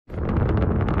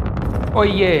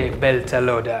Oye, belta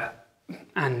loda.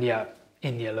 Anya,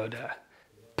 inya loda.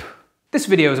 This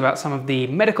video is about some of the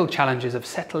medical challenges of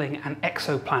settling an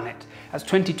exoplanet, as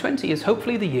 2020 is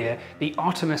hopefully the year the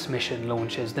Artemis mission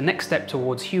launches, the next step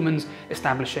towards humans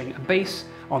establishing a base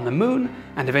on the Moon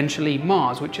and eventually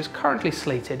Mars, which is currently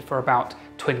slated for about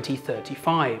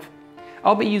 2035.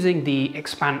 I'll be using the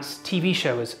Expanse TV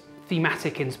show as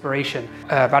thematic inspiration.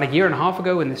 About a year and a half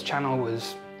ago, when this channel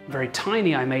was very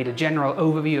tiny, I made a general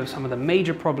overview of some of the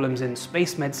major problems in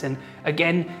space medicine,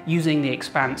 again using the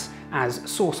Expanse as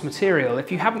source material.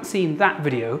 If you haven't seen that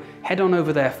video, head on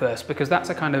over there first, because that's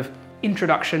a kind of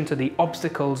introduction to the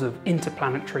obstacles of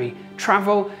interplanetary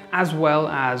travel, as well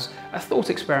as a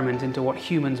thought experiment into what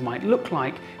humans might look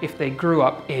like if they grew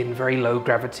up in very low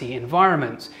gravity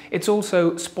environments. It's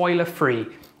also spoiler free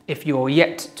if you're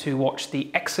yet to watch the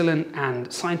excellent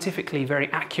and scientifically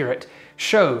very accurate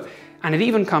show. And it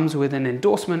even comes with an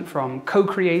endorsement from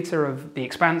co-creator of The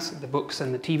Expanse, the books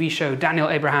and the TV show, Daniel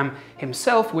Abraham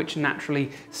himself, which naturally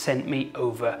sent me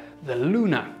over the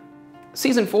Luna.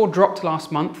 Season 4 dropped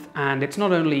last month, and it's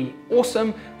not only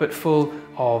awesome, but full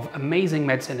of amazing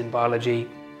medicine and biology.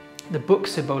 The book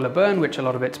Cibola Burn, which a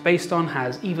lot of it's based on,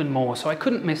 has even more, so I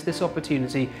couldn't miss this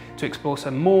opportunity to explore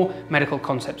some more medical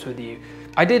concepts with you.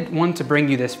 I did want to bring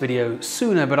you this video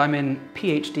sooner, but I'm in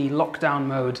PhD lockdown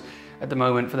mode at the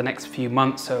moment for the next few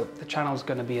months, so the channel's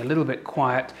going to be a little bit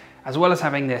quiet, as well as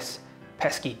having this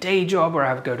pesky day job where I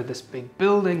have to go to this big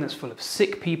building that's full of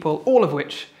sick people, all of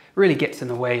which really gets in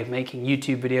the way of making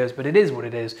YouTube videos, but it is what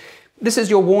it is. This is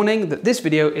your warning that this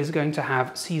video is going to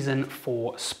have Season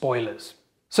 4 spoilers.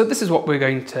 So this is what we're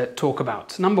going to talk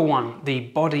about. Number one, the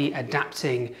body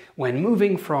adapting when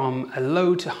moving from a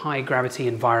low to high gravity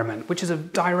environment, which is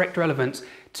of direct relevance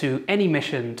to any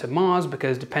mission to Mars,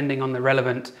 because depending on the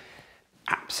relevant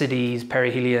apsides,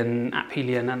 perihelion,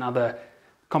 aphelion, and other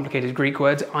complicated Greek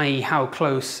words, i.e. how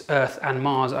close Earth and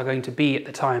Mars are going to be at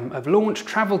the time of launch,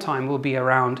 travel time will be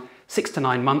around 6 to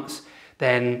 9 months,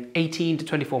 then 18 to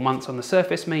 24 months on the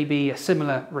surface, maybe a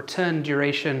similar return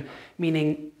duration,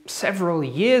 meaning several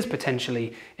years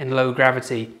potentially in low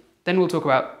gravity. Then we'll talk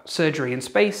about surgery in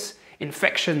space,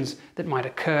 infections that might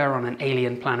occur on an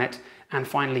alien planet, and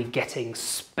finally getting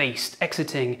spaced,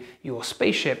 exiting your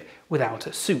spaceship without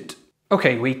a suit.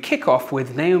 Okay, we kick off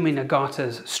with Naomi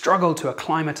Nagata's struggle to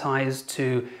acclimatize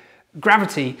to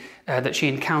gravity that she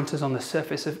encounters on the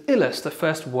surface of Ilus, the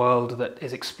first world that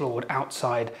is explored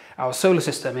outside our solar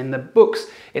system. In the books,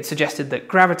 it suggested that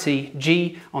gravity,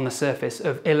 g, on the surface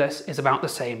of Ilus is about the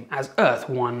same as Earth,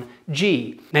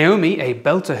 1g. Naomi, a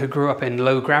belter who grew up in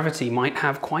low gravity, might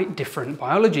have quite different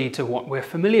biology to what we're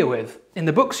familiar with. In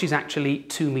the books, she's actually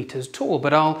 2 meters tall,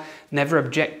 but I'll never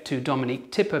object to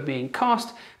Dominique Tipper being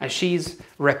cast, as she's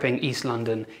repping East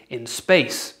London in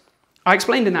space. I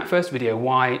explained in that first video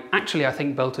why actually I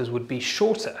think belters would be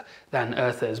shorter than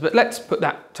Earthers, but let's put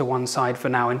that to one side for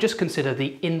now and just consider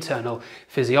the internal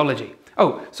physiology.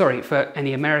 Oh, sorry, for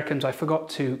any Americans, I forgot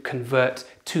to convert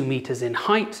 2 meters in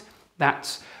height.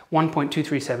 That's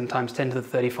 1.237 times 10 to the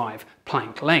 35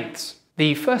 Planck lengths.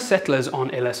 The first settlers on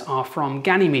Ilus are from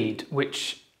Ganymede,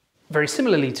 which very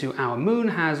similarly to our Moon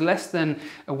has less than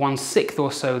 1/6 or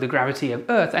so the gravity of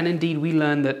Earth, and indeed we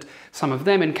learn that some of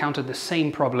them encountered the same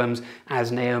problems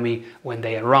as Naomi when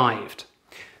they arrived.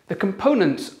 The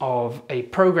components of a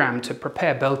program to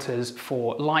prepare belters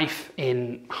for life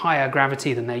in higher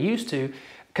gravity than they're used to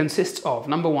consists of,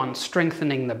 number one,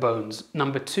 strengthening the bones,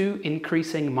 number two,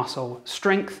 increasing muscle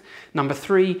strength, number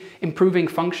three, improving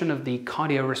function of the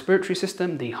cardiorespiratory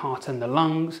system, the heart and the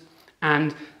lungs,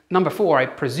 and number four, I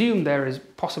presume there is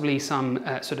possibly some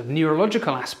sort of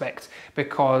neurological aspect,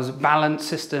 because balance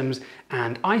systems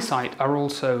and eyesight are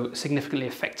also significantly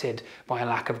affected by a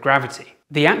lack of gravity.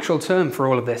 The actual term for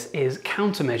all of this is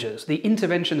countermeasures, the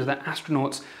interventions that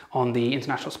astronauts on the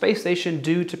International Space Station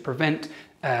do to prevent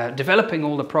developing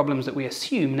all the problems that we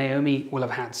assume Naomi will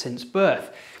have had since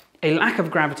birth. A lack of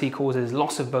gravity causes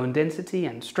loss of bone density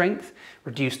and strength,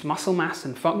 reduced muscle mass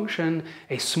and function,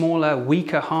 a smaller,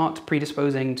 weaker heart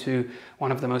predisposing to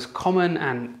one of the most common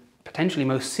and potentially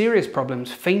most serious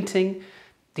problems, fainting,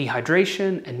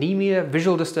 dehydration, anemia,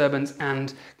 visual disturbance,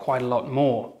 and quite a lot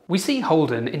more. We see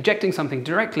Holden injecting something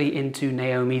directly into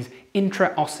Naomi's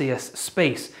intraosseous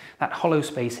space, that hollow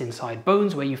space inside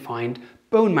bones where you find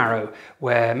bone marrow,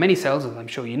 where many cells, as I'm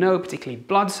sure you know, particularly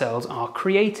blood cells, are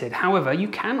created. However, you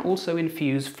can also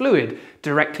infuse fluid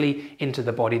directly into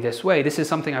the body this way. This is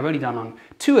something I've only done on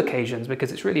 2 occasions,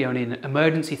 because it's really only an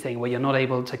emergency thing where you're not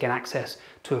able to get access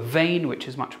to a vein, which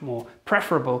is much more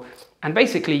preferable. And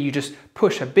basically you just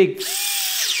push a big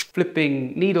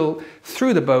flipping needle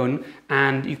through the bone,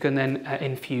 and you can then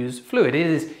infuse fluid. It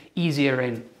is easier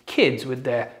in kids with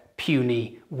their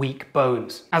puny, weak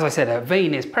bones. As I said, a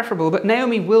vein is preferable, but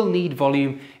Naomi will need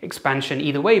volume expansion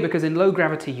either way, because in low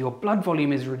gravity your blood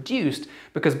volume is reduced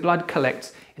because blood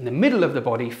collects in the middle of the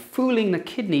body, fooling the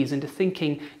kidneys into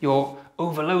thinking you're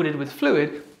overloaded with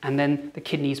fluid, and then the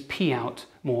kidneys pee out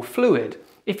more fluid.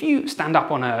 If you stand up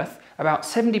on Earth, about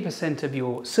 70% of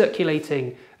your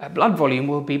circulating blood volume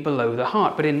will be below the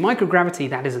heart, but in microgravity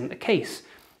that isn't the case.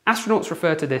 Astronauts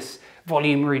refer to this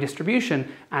volume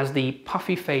redistribution as the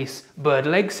puffy face bird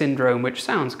leg syndrome, which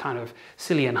sounds kind of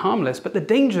silly and harmless, but the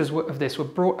dangers of this were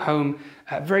brought home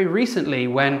very recently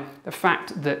when the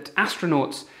fact that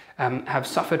astronauts have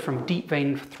suffered from deep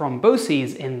vein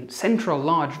thromboses in central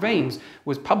large veins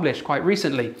was published quite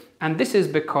recently. And this is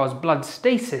because blood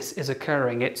stasis is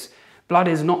occurring. Blood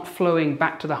is not flowing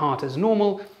back to the heart as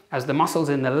normal, as the muscles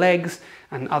in the legs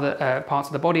and other parts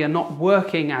of the body are not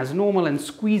working as normal and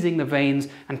squeezing the veins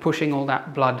and pushing all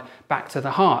that blood back to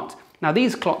the heart. Now,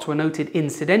 these clots were noted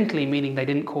incidentally, meaning they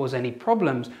didn't cause any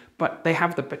problems, but they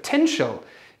have the potential,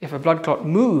 if a blood clot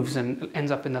moves and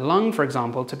ends up in the lung, for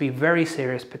example, to be very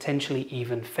serious, potentially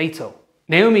even fatal.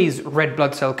 Naomi's red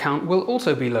blood cell count will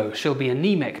also be low. She'll be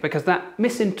anemic because that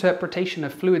misinterpretation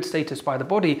of fluid status by the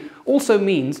body also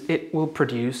means it will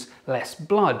produce less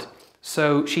blood.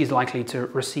 So she's likely to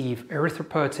receive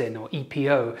erythropoietin or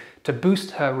EPO to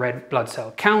boost her red blood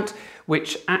cell count,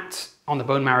 which acts on the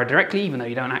bone marrow directly, even though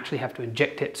you don't actually have to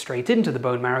inject it straight into the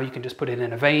bone marrow. You can just put it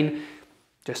in a vein.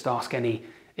 Just ask any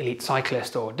elite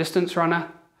cyclist or distance runner.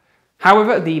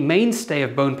 However, the mainstay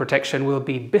of bone protection will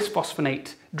be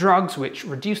bisphosphonate drugs, which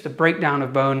reduce the breakdown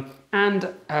of bone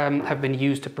and have been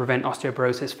used to prevent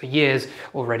osteoporosis for years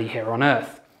already here on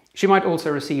Earth. She might also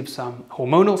receive some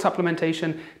hormonal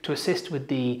supplementation to assist with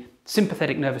the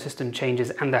sympathetic nervous system changes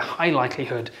and the high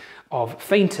likelihood of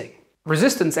fainting.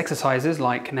 Resistance exercises,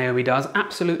 like Naomi does,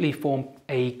 absolutely form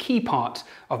a key part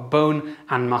of bone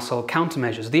and muscle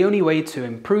countermeasures. The only way to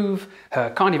improve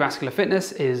her cardiovascular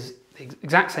fitness is the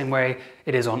exact same way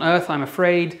it is on Earth, I'm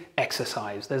afraid: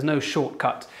 exercise. There's no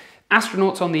shortcut.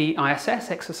 Astronauts on the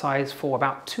ISS exercise for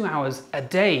about 2 hours a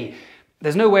day.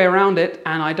 There's no way around it,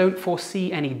 and I don't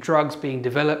foresee any drugs being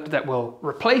developed that will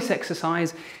replace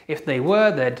exercise. If they were,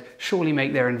 they'd surely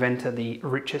make their inventor the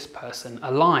richest person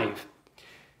alive.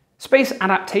 Space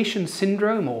adaptation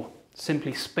syndrome, or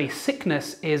simply space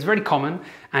sickness, is very common,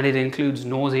 and it includes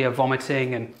nausea,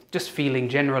 vomiting, and just feeling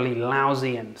generally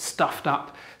lousy and stuffed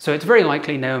up. So it's very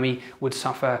likely Naomi would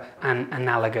suffer an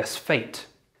analogous fate.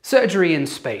 Surgery in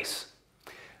space.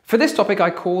 For this topic,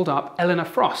 I called up Eleanor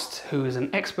Frost, who is an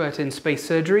expert in space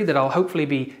surgery that I'll hopefully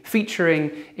be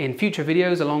featuring in future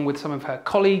videos along with some of her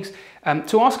colleagues,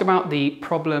 to ask about the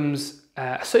problems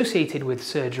associated with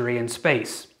surgery in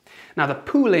space. Now, the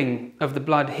pooling of the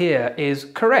blood here is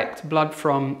correct. Blood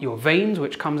from your veins,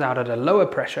 which comes out at a lower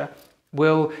pressure,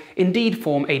 will indeed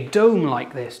form a dome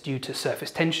like this due to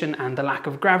surface tension and the lack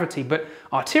of gravity, but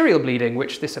arterial bleeding,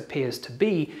 which this appears to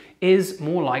be, is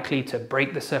more likely to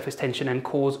break the surface tension and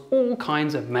cause all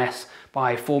kinds of mess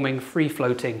by forming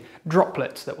free-floating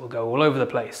droplets that will go all over the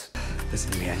place.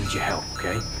 Listen to me, I need your help,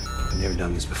 okay? I've never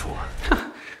done this before.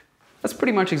 That's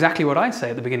pretty much exactly what I say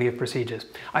at the beginning of procedures.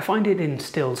 I find it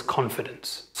instills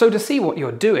confidence. So to see what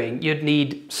you're doing, you'd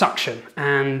need suction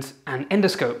and an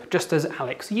endoscope, just as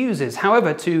Alex uses.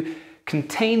 However, to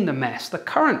contain the mess, the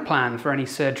current plan for any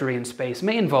surgery in space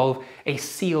may involve a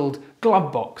sealed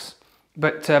glove box.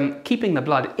 But keeping the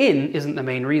blood in isn't the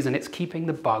main reason, it's keeping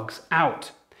the bugs out.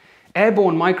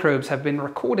 Airborne microbes have been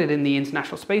recorded in the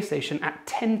International Space Station at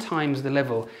 10 times the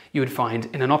level you would find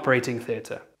in an operating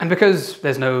theatre. And because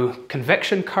there's no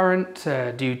convection current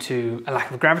due to a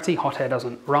lack of gravity, hot air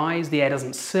doesn't rise, the air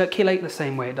doesn't circulate the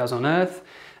same way it does on Earth,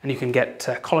 and you can get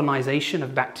colonization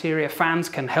of bacteria. Fans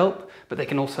can help, but they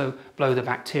can also blow the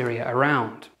bacteria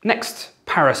around. Next,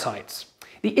 parasites.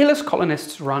 The illest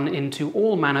colonists run into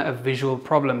all manner of visual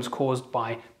problems caused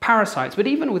by parasites, but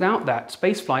even without that,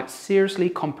 spaceflight seriously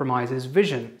compromises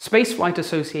vision.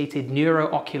 Spaceflight-associated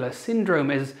neuroocular syndrome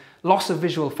is loss of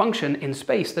visual function in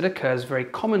space that occurs very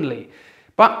commonly.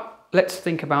 But let's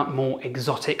think about more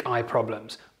exotic eye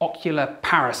problems, ocular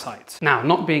parasites. Now,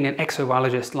 not being an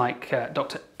exobiologist like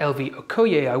Dr. Elvi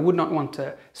Okoye, I would not want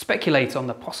to speculate on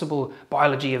the possible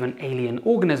biology of an alien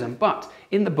organism, but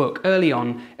in the book, early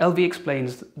on, Elvi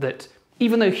explains that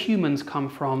even though humans come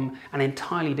from an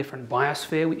entirely different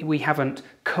biosphere, we haven't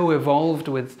co-evolved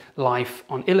with life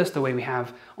on Illus the way we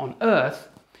have on Earth,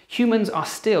 humans are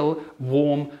still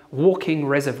warm, walking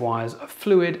reservoirs of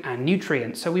fluid and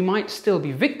nutrients, so we might still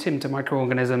be victim to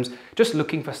microorganisms just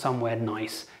looking for somewhere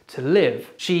nice to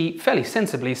live. She fairly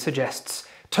sensibly suggests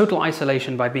total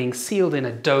isolation by being sealed in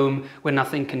a dome where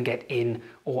nothing can get in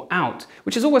or out,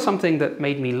 which is always something that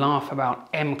made me laugh about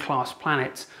M-class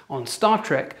planets on Star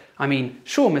Trek. I mean,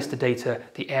 sure, Mr. Data,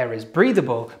 the air is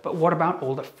breathable, but what about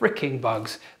all the fricking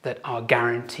bugs that are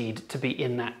guaranteed to be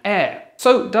in that air?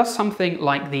 So does something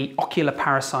like the ocular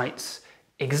parasites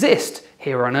exist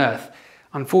here on Earth?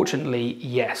 Unfortunately,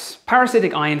 yes.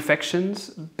 Parasitic eye infections,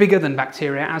 bigger than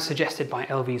bacteria, as suggested by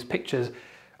LV's pictures,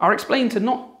 are explained to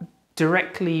not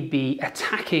directly be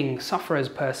attacking sufferers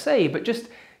per se, but just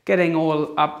getting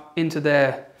all up into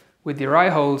there with your eye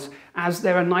holes, as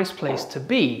they're a nice place to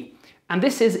be. And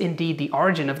this is indeed the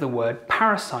origin of the word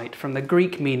parasite, from the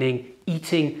Greek meaning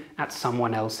eating at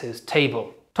someone else's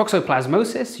table.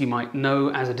 Toxoplasmosis, you might know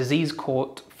as a disease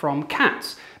caught from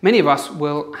cats. Many of us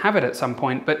will have it at some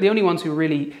point, but the only ones who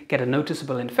really get a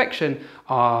noticeable infection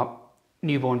are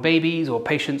newborn babies or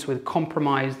patients with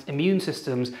compromised immune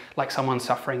systems, like someone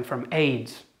suffering from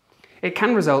AIDS. It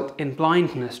can result in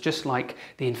blindness, just like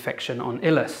the infection on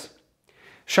Ilus.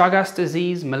 Chagas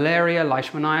disease, malaria,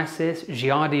 leishmaniasis,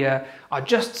 giardia are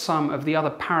just some of the other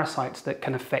parasites that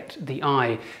can affect the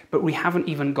eye, but we haven't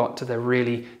even got to the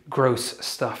really gross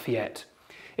stuff yet.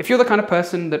 If you're the kind of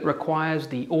person that requires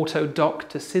the auto-doc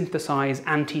to synthesize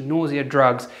anti-nausea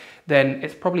drugs, then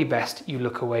it's probably best you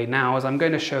look away now, as I'm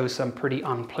going to show some pretty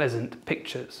unpleasant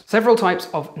pictures. Several types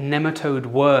of nematode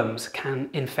worms can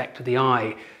infect the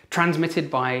eye,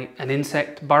 transmitted by an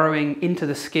insect burrowing into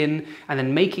the skin and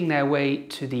then making their way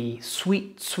to the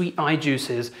sweet, sweet eye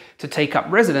juices to take up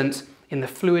residence in the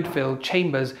fluid-filled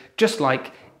chambers, just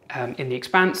like in the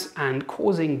Expanse, and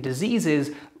causing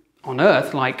diseases on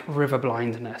Earth like river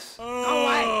blindness.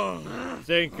 Oh,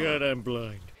 thank God I'm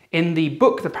blind. In the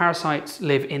book, the parasites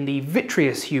live in the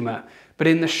vitreous humour, but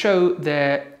in the show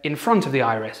they're in front of the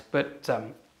iris, but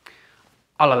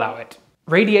I'll allow it.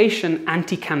 Radiation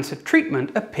anti-cancer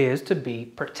treatment appears to be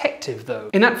protective though.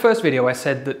 In that first video I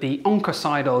said that the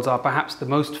Oncocidals are perhaps the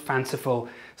most fanciful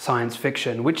science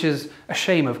fiction, which is a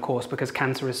shame of course, because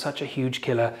cancer is such a huge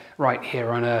killer right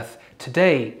here on Earth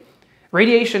today.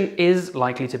 Radiation is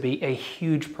likely to be a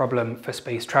huge problem for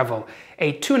space travel.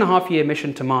 A 2.5-year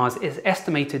mission to Mars is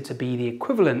estimated to be the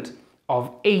equivalent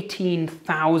of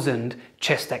 18,000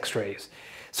 chest x-rays.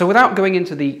 So without going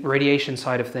into the radiation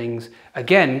side of things,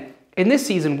 again, in this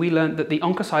season we learned that the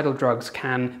oncocidal drugs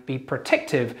can be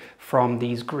protective from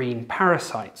these green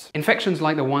parasites. Infections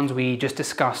like the ones we just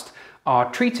discussed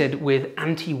are treated with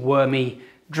anti-wormy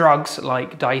drugs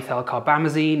like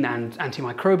diethylcarbamazine and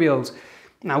antimicrobials.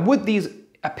 Now, would these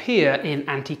appear in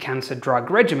anti-cancer drug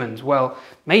regimens? Well,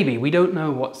 maybe. We don't know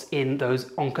what's in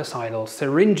those oncocidal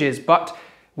syringes, but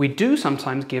we do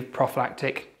sometimes give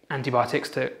prophylactic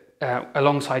antibiotics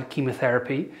alongside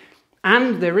chemotherapy.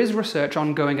 And there is research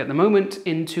ongoing at the moment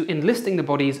into enlisting the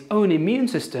body's own immune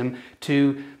system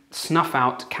to snuff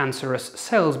out cancerous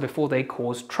cells before they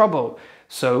cause trouble.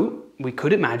 So we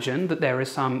could imagine that there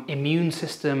is some immune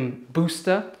system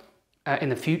booster in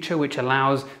the future, which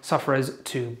allows sufferers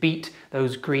to beat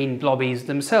those green blobbies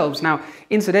themselves. Now,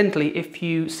 incidentally, if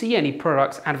you see any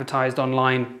products advertised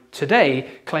online today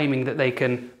claiming that they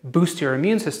can boost your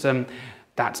immune system,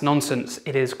 that's nonsense.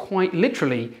 It is quite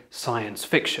literally science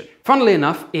fiction. Funnily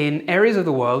enough, in areas of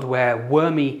the world where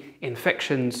wormy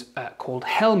infections called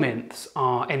helminths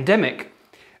are endemic,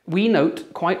 we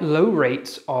note quite low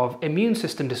rates of immune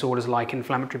system disorders like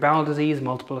inflammatory bowel disease,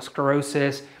 multiple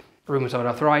sclerosis, rheumatoid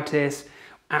arthritis,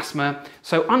 asthma.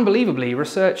 So unbelievably,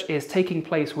 research is taking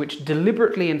place which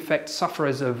deliberately infects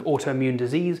sufferers of autoimmune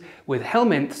disease with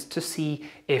helminths to see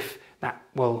if that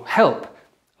will help.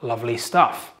 Lovely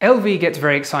stuff. LV gets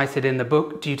very excited in the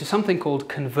book due to something called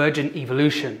convergent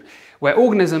evolution, where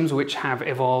organisms which have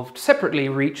evolved separately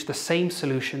reach the same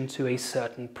solution to a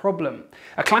certain problem.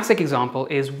 A classic example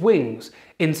is wings.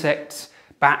 Insects,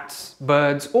 bats,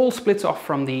 birds all split off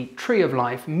from the tree of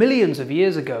life millions of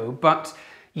years ago, but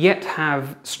yet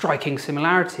have striking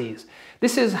similarities.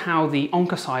 This is how the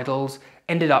oncocidals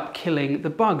ended up killing the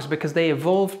bugs, because they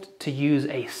evolved to use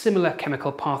a similar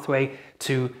chemical pathway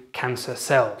to cancer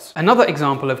cells. Another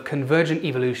example of convergent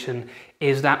evolution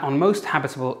is that on most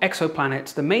habitable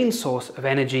exoplanets, the main source of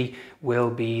energy will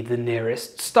be the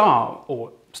nearest star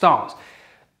or stars.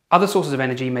 Other sources of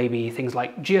energy may be things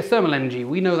like geothermal energy.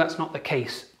 We know that's not the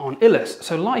case on Ilus,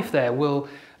 so life there will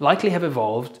likely have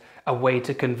evolved a way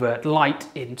to convert light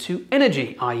into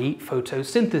energy, i.e.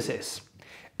 photosynthesis.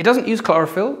 It doesn't use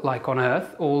chlorophyll like on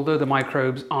Earth, although the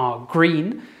microbes are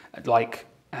green, like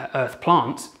Earth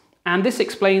plants, and this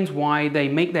explains why they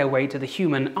make their way to the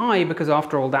human eye, because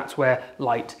after all, that's where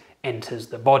light enters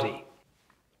the body.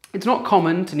 It's not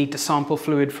common to need to sample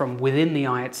fluid from within the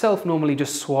eye itself. Normally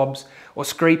just swabs or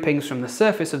scrapings from the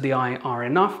surface of the eye are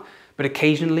enough, but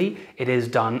occasionally it is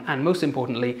done, and most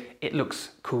importantly, it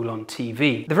looks cool on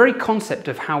TV. The very concept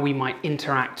of how we might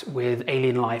interact with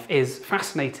alien life is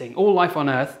fascinating. All life on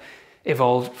Earth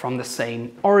evolved from the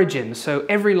same origin, so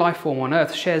every life form on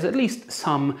Earth shares at least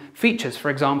some features. For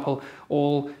example,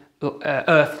 all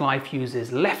Earth life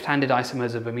uses left-handed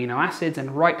isomers of amino acids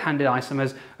and right-handed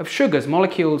isomers of sugars.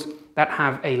 Molecules that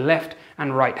have a left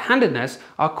and right-handedness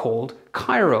are called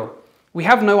chiral. We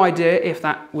have no idea if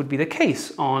that would be the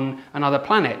case on another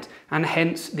planet, and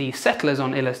hence the settlers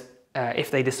on Ilus, if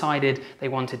they decided they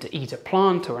wanted to eat a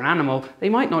plant or an animal, they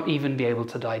might not even be able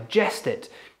to digest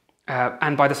it.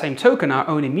 And by the same token, our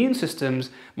own immune systems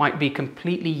might be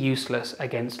completely useless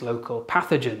against local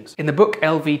pathogens. In the book,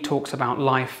 LV talks about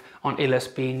life on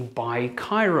Ilus being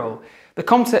bichiral. The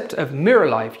concept of mirror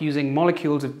life, using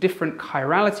molecules of different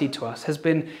chirality to us, has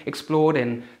been explored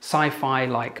in sci-fi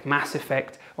like Mass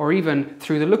Effect, or even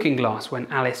Through the Looking Glass when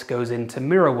Alice goes into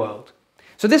Mirror World.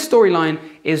 So this storyline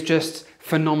is just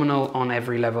phenomenal on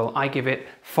every level. I give it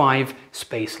 5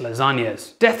 space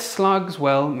lasagnas. Death slugs,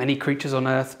 well, many creatures on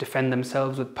Earth defend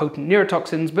themselves with potent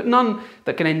neurotoxins, but none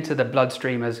that can enter the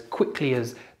bloodstream as quickly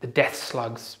as the death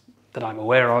slugs that I'm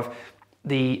aware of.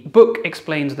 The book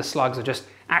explains the slugs are just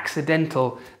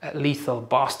accidental, lethal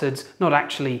bastards, not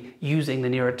actually using the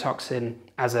neurotoxin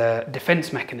as a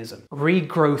defense mechanism.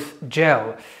 Regrowth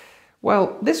gel.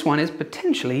 Well, this one is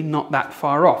potentially not that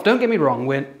far off. Don't get me wrong,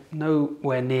 we're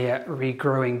nowhere near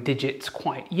regrowing digits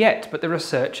quite yet, but the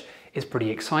research is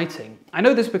pretty exciting. I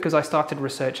know this because I started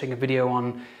researching a video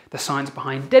on the science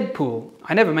behind Deadpool.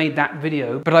 I never made that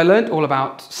video, but I learned all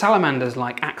about salamanders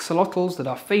like axolotls that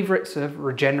are favorites of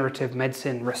regenerative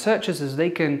medicine researchers, as they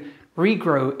can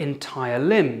regrow entire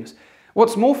limbs.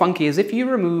 What's more funky is if you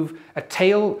remove a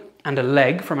tail and a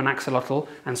leg from an axolotl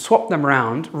and swap them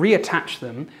around, reattach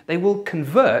them, they will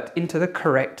convert into the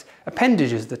correct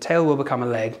appendages. The tail will become a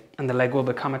leg and the leg will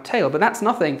become a tail, but that's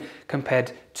nothing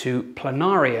compared to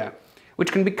planaria,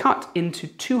 which can be cut into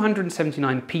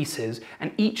 279 pieces,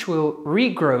 and each will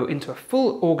regrow into a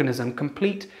full organism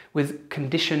complete with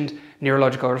conditioned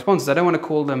neurological responses. I don't want to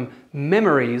call them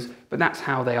memories, but that's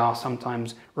how they are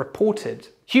sometimes reported.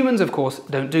 Humans, of course,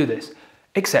 don't do this,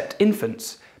 except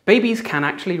infants. Babies can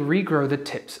actually regrow the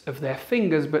tips of their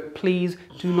fingers, but please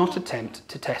do not attempt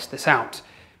to test this out.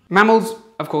 Mammals,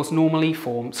 of course, normally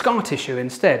form scar tissue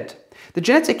instead. The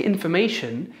genetic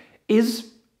information is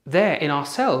there in our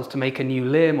cells to make a new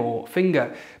limb or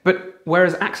finger, but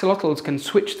whereas axolotls can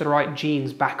switch the right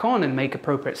genes back on and make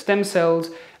appropriate stem cells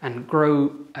and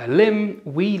grow a limb,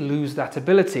 we lose that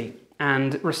ability.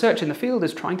 And research in the field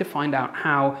is trying to find out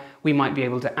how we might be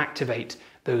able to activate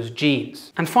those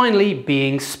genes. And finally,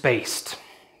 being spaced.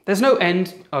 There's no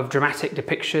end of dramatic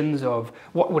depictions of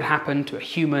what would happen to a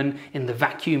human in the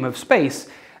vacuum of space,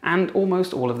 and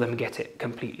almost all of them get it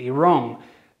completely wrong.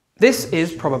 This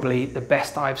is probably the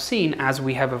best I've seen, as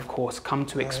we have of course come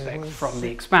to expect from The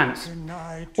Expanse.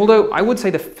 Although I would say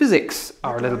the physics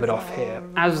are a little bit off here.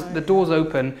 As the doors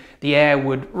open, the air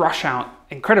would rush out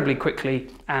incredibly quickly,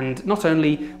 and not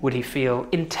only would he feel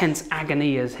intense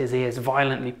agony as his ears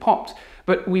violently popped,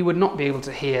 but we would not be able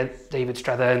to hear David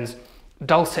Strathern's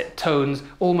dulcet tones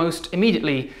almost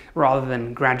immediately rather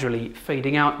than gradually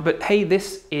fading out. But hey,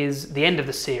 this is the end of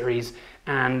the series,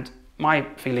 and my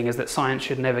feeling is that science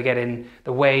should never get in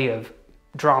the way of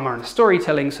drama and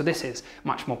storytelling, so this is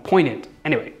much more poignant.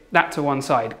 Anyway, that to one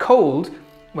side. Cold,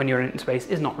 when you're in space,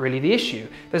 is not really the issue.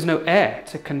 There's no air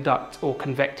to conduct or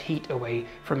convect heat away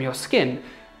from your skin.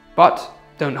 But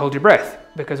don't hold your breath,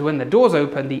 because when the doors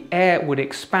open, the air would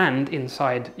expand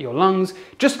inside your lungs,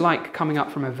 just like coming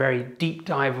up from a very deep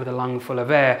dive with a lung full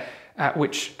of air,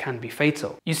 which can be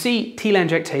fatal. You see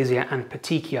telangiectasia and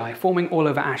petechiae forming all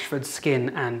over Ashford's skin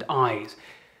and eyes.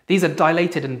 These are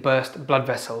dilated and burst blood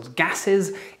vessels.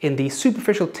 Gases in the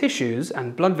superficial tissues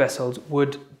and blood vessels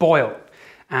would boil,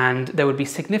 and there would be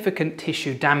significant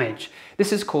tissue damage.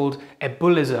 This is called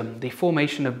ebullism, the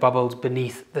formation of bubbles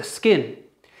beneath the skin.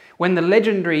 When the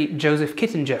legendary Joseph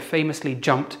Kittinger famously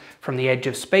jumped from the edge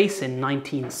of space in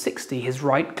 1960, his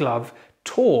right glove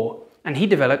tore, and he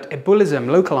developed ebullism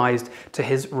localized to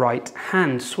his right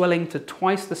hand, swelling to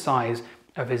twice the size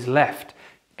of his left.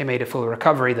 He made a full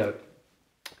recovery though.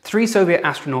 3 Soviet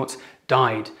astronauts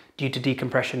died due to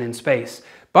decompression in space.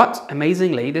 But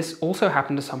amazingly, this also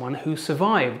happened to someone who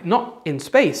survived, not in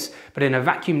space, but in a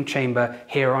vacuum chamber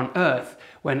here on Earth,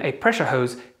 when a pressure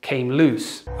hose came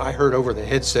loose. I heard over the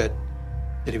headset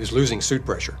that he was losing suit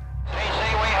pressure. DC,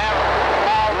 we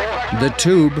have The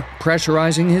tube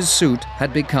pressurizing his suit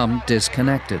had become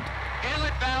disconnected.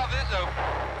 Inlet valve is open.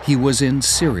 He was in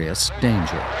serious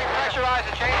danger. Repressurize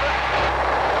the chamber.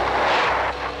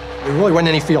 There really wasn't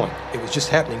any feeling. It was just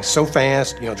happening so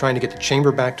fast, trying to get the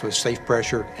chamber back to a safe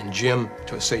pressure and Jim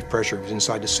to a safe pressure. It was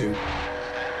inside the suit.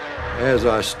 As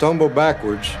I stumbled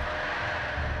backwards,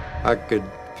 I could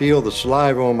feel the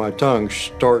saliva on my tongue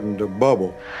starting to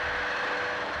bubble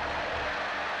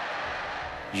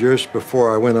just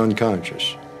before I went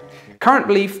unconscious. Current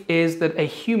belief is that a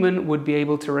human would be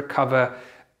able to recover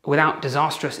without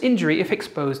disastrous injury if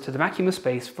exposed to the vacuum of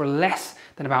space for less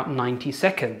than about 90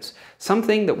 seconds,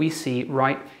 something that we see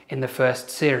right in the first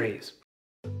series.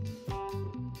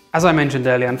 As I mentioned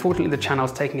earlier, unfortunately the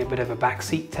channel's taking a bit of a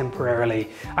backseat temporarily.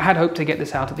 I had hoped to get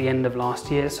this out at the end of last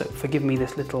year, so forgive me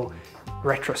this little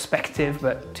retrospective,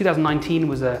 but 2019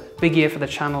 was a big year for the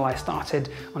channel. I started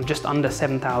on just under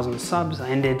 7,000 subs, I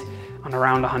ended on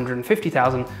around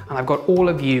 150,000, and I've got all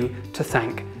of you to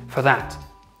thank for that.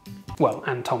 Well,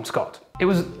 and Tom Scott. It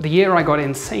was the year I got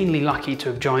insanely lucky to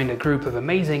have joined a group of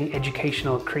amazing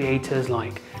educational creators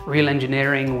like Real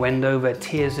Engineering, Wendover,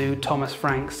 Tierzu, Thomas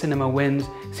Frank, Cinema Wins,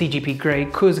 CGP Grey,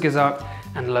 Kurzgesagt,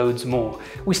 and loads more.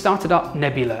 We started up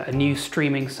Nebula, a new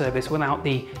streaming service without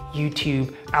the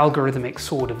YouTube algorithmic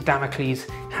sword of Damocles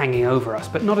hanging over us,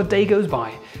 but not a day goes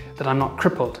by that I'm not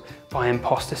crippled by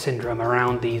imposter syndrome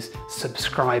around these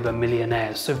subscriber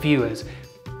millionaires. So viewers,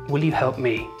 will you help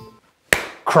me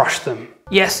crush them?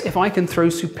 Yes, if I can throw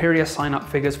superior sign-up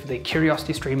figures for the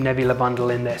CuriosityStream Nebula bundle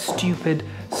in their stupid,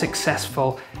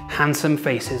 successful, handsome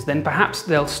faces, then perhaps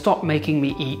they'll stop making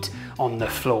me eat on the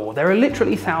floor. There are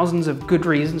literally thousands of good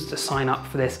reasons to sign up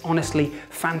for this honestly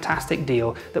fantastic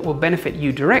deal that will benefit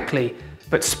you directly,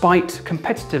 but spite,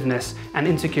 competitiveness, and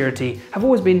insecurity have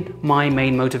always been my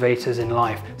main motivators in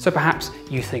life, so perhaps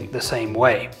you think the same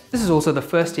way. This is also the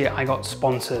first year I got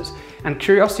sponsors, and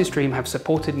CuriosityStream have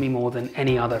supported me more than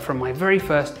any other, from my very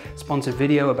first sponsored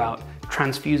video about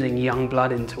transfusing young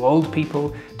blood into old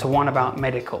people, to one about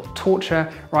medical torture,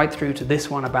 right through to this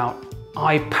one about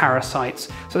eye parasites.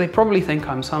 So they probably think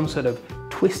I'm some sort of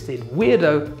twisted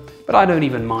weirdo, but I don't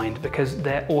even mind because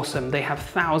they're awesome. They have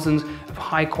thousands of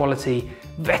high quality,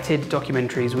 vetted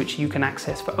documentaries which you can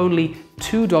access for only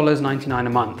 $2.99 a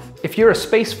month. If you're a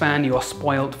space fan, you're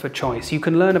spoiled for choice. You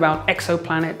can learn about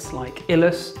exoplanets like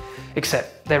Ilus,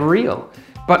 except they're real.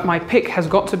 But my pick has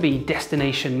got to be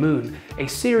Destination Moon, a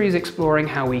series exploring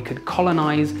how we could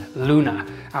colonize Luna,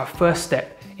 our first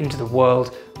step into the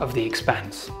world of the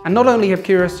Expanse. And not only have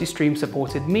CuriosityStream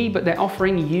supported me, but they're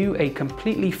offering you a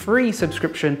completely free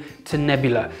subscription to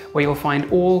Nebula, where you'll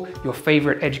find all your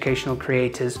favorite educational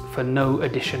creators for no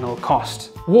additional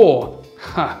cost. War.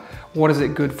 What is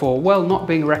it good for? Well, not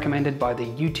being recommended by the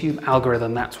YouTube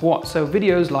algorithm, that's what. So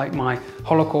videos like my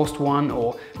Holocaust one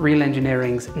or Real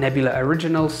Engineering's Nebula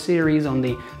Original series on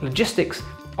the logistics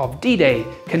of D-Day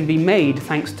can be made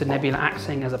thanks to Nebula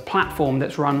acting as a platform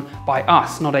that's run by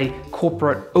us, not a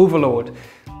corporate overlord.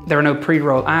 There are no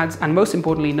pre-roll ads, and most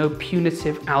importantly, no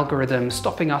punitive algorithms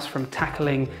stopping us from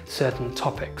tackling certain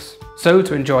topics. So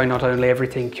to enjoy not only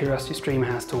everything CuriosityStream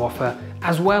has to offer,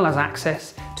 as well as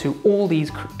access to all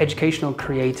these educational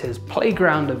creators'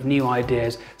 playground of new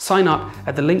ideas, sign up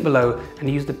at the link below and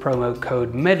use the promo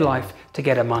code Medlife to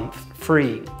get a month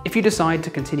free. If you decide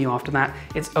to continue after that,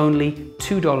 it's only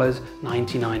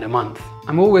 $2.99 a month.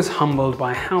 I'm always humbled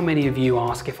by how many of you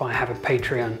ask if I have a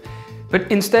Patreon. But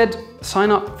instead,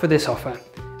 sign up for this offer,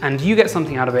 and you get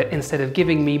something out of it instead of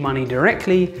giving me money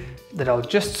directly that I'll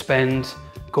just spend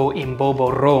go in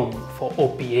Bobo Rome for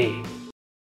OPA.